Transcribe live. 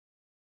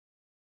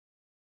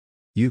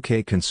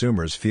UK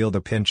consumers feel the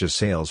pinch as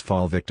sales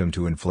fall victim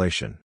to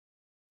inflation.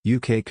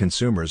 UK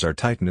consumers are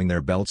tightening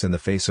their belts in the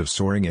face of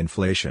soaring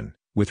inflation,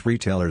 with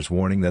retailers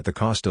warning that the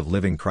cost of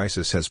living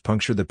crisis has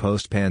punctured the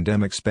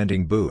post-pandemic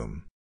spending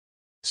boom.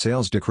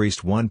 Sales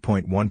decreased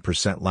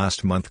 1.1%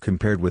 last month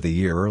compared with a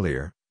year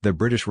earlier, the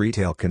British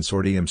Retail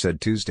Consortium said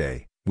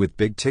Tuesday, with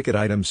big-ticket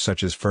items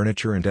such as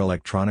furniture and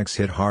electronics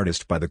hit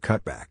hardest by the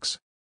cutbacks.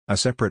 A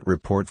separate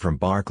report from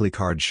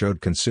Barclaycard showed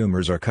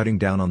consumers are cutting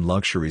down on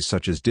luxuries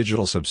such as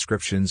digital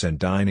subscriptions and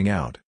dining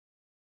out.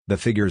 The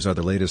figures are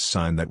the latest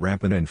sign that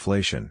rampant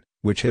inflation,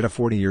 which hit a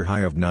 40-year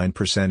high of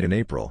 9% in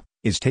April,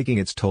 is taking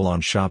its toll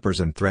on shoppers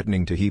and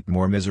threatening to heap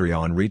more misery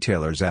on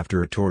retailers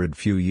after a torrid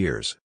few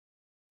years.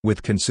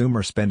 With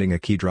consumer spending a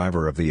key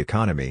driver of the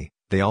economy,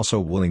 they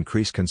also will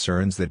increase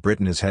concerns that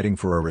Britain is heading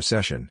for a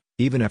recession,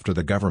 even after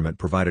the government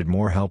provided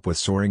more help with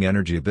soaring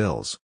energy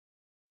bills.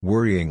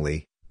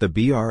 Worryingly, the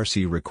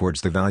BRC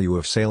records the value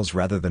of sales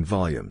rather than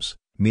volumes,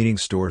 meaning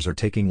stores are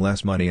taking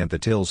less money at the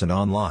tills and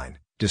online,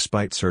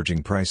 despite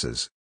surging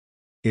prices.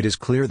 It is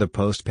clear the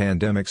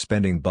post-pandemic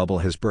spending bubble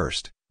has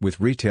burst, with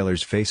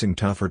retailers facing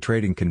tougher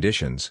trading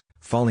conditions,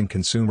 falling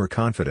consumer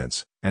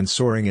confidence, and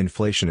soaring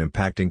inflation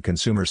impacting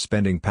consumer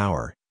spending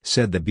power,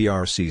 said the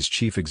BRC's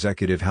chief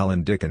executive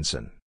Helen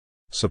Dickinson.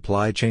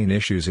 Supply chain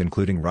issues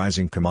including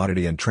rising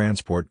commodity and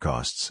transport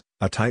costs,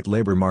 a tight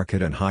labor market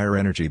and higher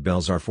energy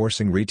bills are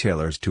forcing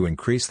retailers to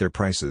increase their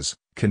prices,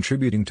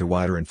 contributing to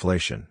wider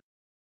inflation.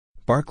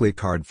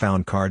 Barclaycard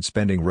found card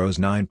spending rose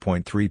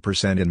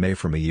 9.3% in May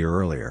from a year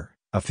earlier,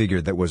 a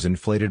figure that was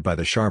inflated by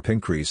the sharp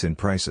increase in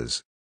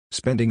prices.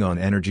 Spending on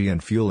energy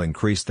and fuel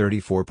increased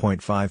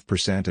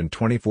 34.5% and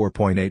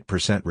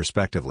 24.8%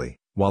 respectively,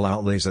 while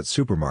outlays at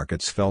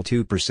supermarkets fell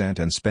 2%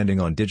 and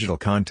spending on digital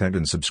content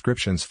and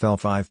subscriptions fell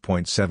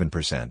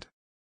 5.7%.